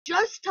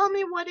Just tell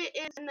me what it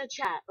is in the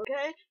chat,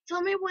 okay?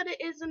 Tell me what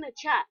it is in the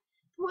chat.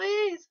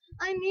 Please,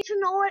 I need to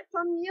know it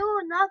from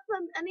you, not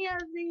from any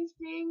of these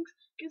things,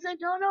 because I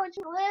don't know what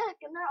you click,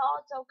 and they're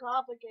all so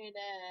complicated.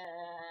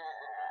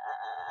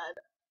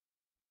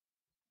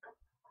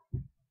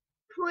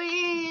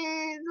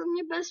 Please, I'm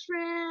your best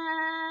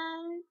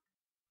friend.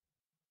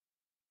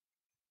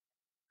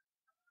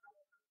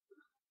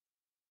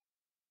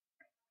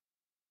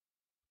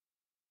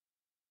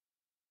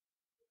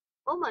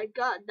 Oh my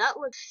god,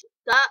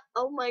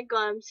 oh my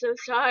god, I'm so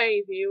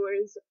sorry,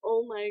 viewers.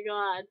 Oh my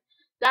god.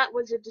 That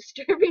was a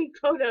disturbing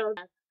photo.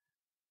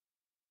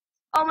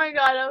 Oh my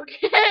god,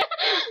 okay.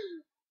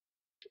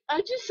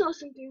 I just saw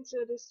something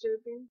so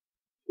disturbing.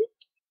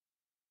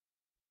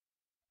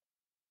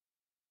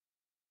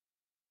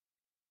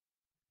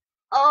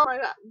 Oh my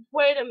god,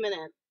 wait a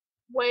minute.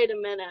 Wait a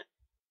minute.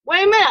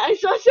 Wait a minute, I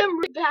saw some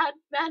really bad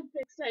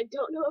pics. I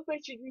don't know if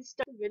I should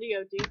restart the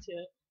video due to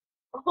it.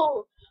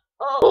 Oh,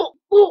 oh,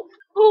 oh,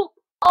 oh,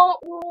 oh,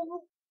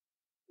 oh,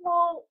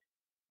 oh.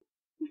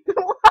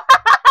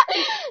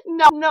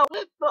 No,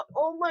 but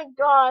oh my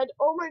god,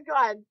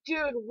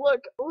 dude,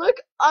 look,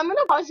 I'm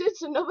gonna pause it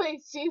so nobody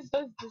sees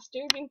those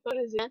disturbing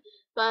photos again,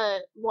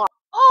 but watch.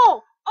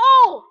 Oh,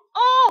 oh,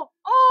 oh,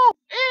 oh,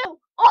 ew,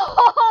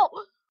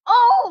 oh,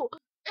 oh,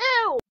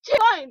 ew,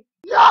 fine,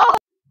 no,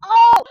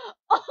 oh,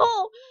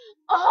 oh,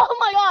 oh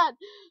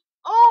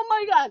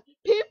my god,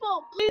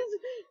 people, please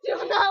do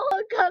not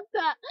look up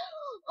that,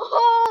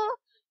 oh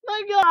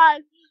my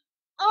god,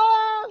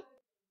 oh.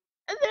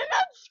 And they're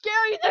not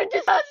scary, they're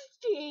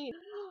disgusting.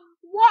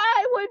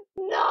 Why would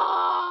no?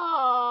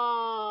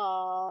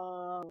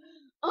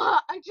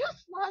 I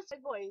just lost my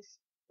voice.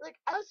 Like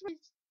I lost my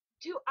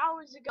 2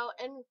 hours ago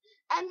and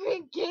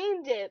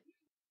regained it.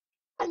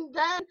 And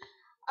then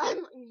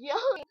I'm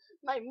yelling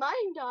my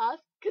mind off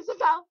because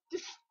of how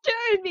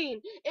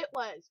disturbing it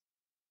was.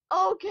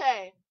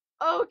 Okay,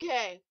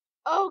 okay,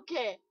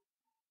 okay.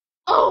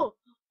 Oh,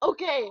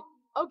 okay,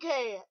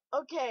 okay.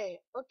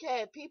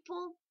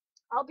 People,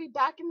 I'll be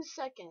back in a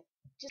second.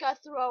 Just gotta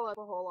throw up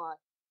a whole lot.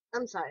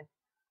 I'm sorry.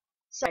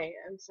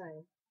 I'm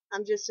sorry.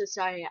 I'm just so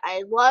sorry.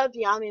 I love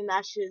Yami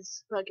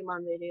Mash's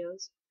Pokemon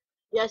videos.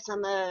 Yes,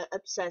 I'm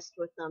obsessed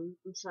with them.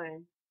 I'm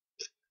sorry.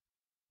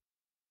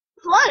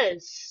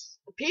 Plus,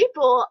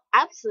 people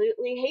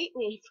absolutely hate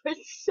me for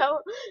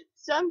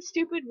some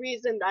stupid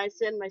reason that I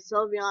said my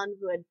Sylveon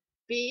would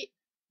beat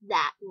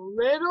that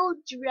little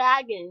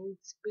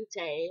dragon's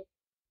booty.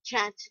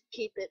 Chance to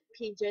keep it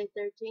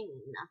PJ-13.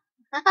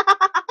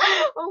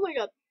 Oh my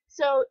god.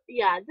 So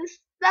yeah,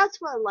 that's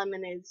what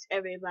lemon is,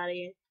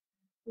 everybody.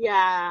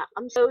 Yeah,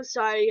 I'm so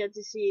sorry you had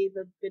to see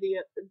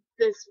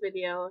this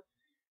video.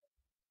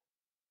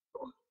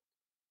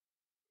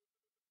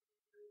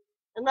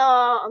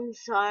 No, I'm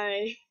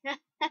sorry.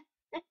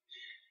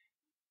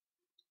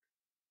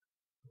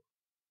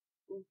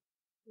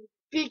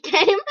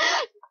 Became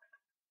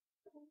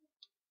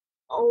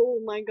Oh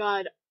my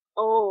god.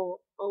 Oh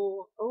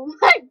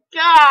my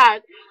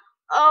god.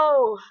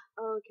 Oh,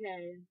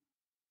 okay.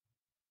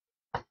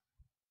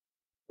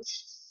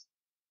 It's,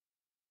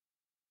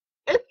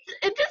 it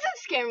doesn't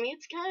scare me.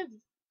 It's kind of,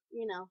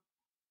 you know,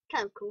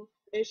 kind of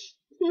cool-ish.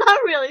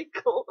 Not really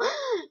cool.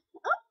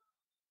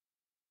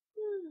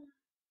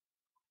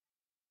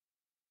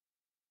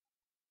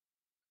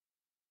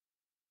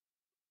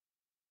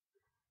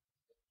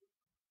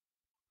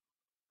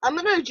 I'm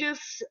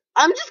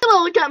just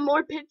gonna look at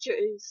more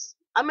pictures.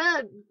 I'm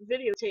gonna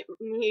videotape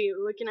me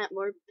looking at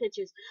more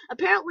pictures.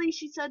 Apparently,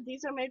 she said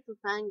these are made for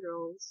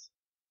fangirls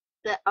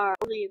that are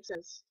only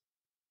obsessed.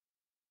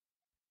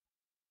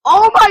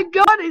 Oh my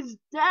god, is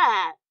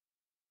that?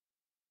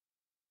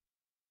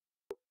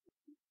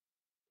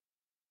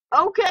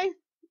 Okay,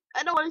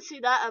 I don't want to see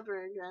that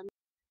ever again.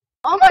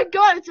 Oh my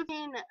god, it's a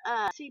fucking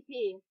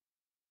CP.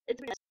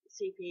 It's a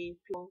CP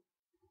people.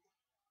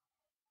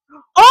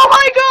 Oh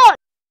my god!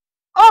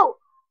 Oh!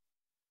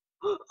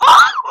 Oh! What? What?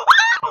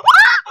 Oh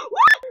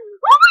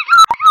my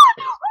god!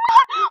 Oh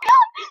my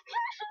god!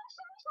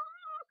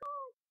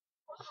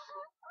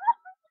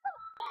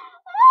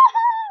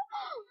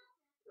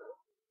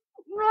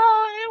 No,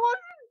 it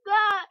wasn't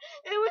that.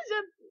 It was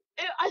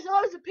I saw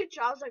it was a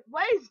picture. I was like,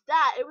 what is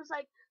that? It was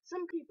like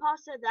some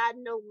creepypasta that had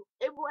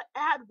it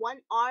had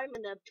one arm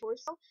and a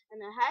torso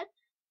and a head,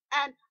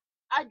 and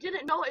I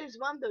didn't know it was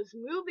one of those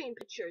moving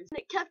pictures. And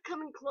it kept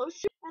coming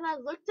closer, and I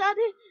looked at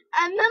it,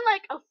 and then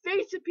like a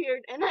face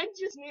appeared, and I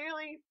just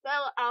nearly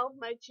fell out of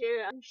my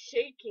chair. I'm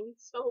shaking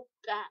so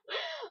bad.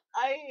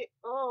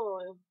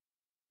 Oh,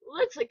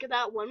 let's look at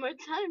that one more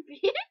time,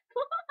 people.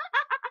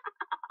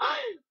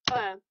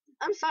 uh,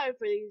 I'm sorry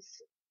for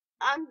these.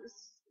 I'm.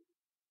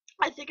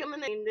 I think I'm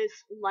gonna name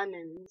this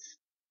lemons.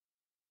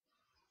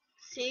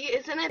 See,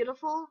 isn't it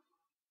beautiful?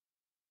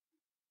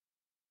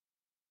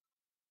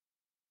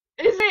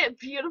 Isn't it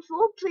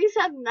beautiful? Please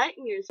have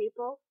nightmares,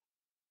 people.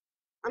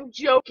 I'm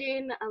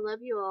joking. I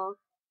love you all.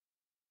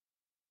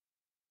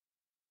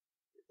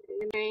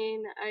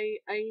 Karen,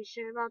 are you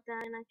sure about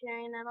that? Not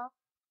Karen at all?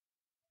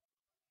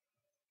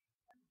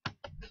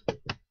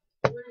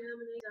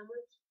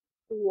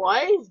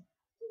 What? You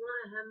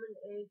want a ham and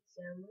egg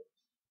sandwich?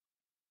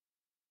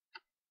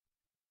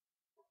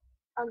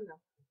 Oh no.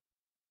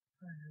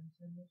 Or a ham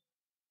sandwich?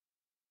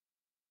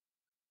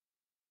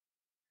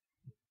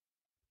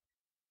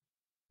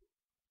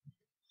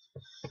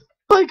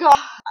 Oh my god.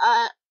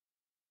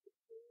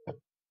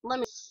 Let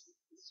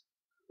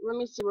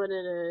me see what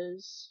it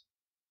is.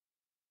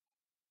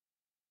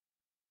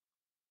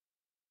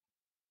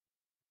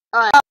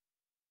 Alright.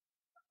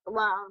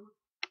 Wow.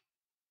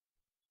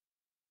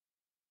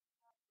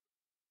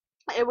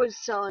 It was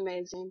so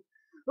amazing.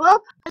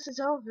 Well, this is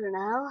over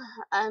now.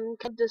 I'm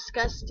kind of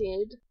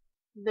disgusted.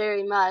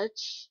 Very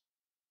much.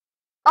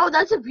 Oh,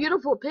 that's a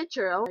beautiful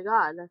picture. Oh my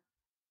god.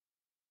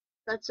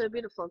 That's so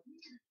beautiful.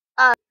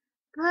 Uh,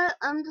 but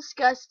I'm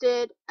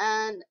disgusted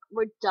and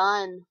we're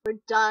done. We're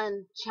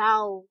done.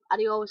 Ciao.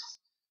 Adios.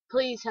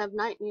 Please have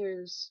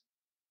nightmares.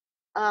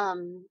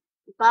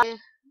 Bye.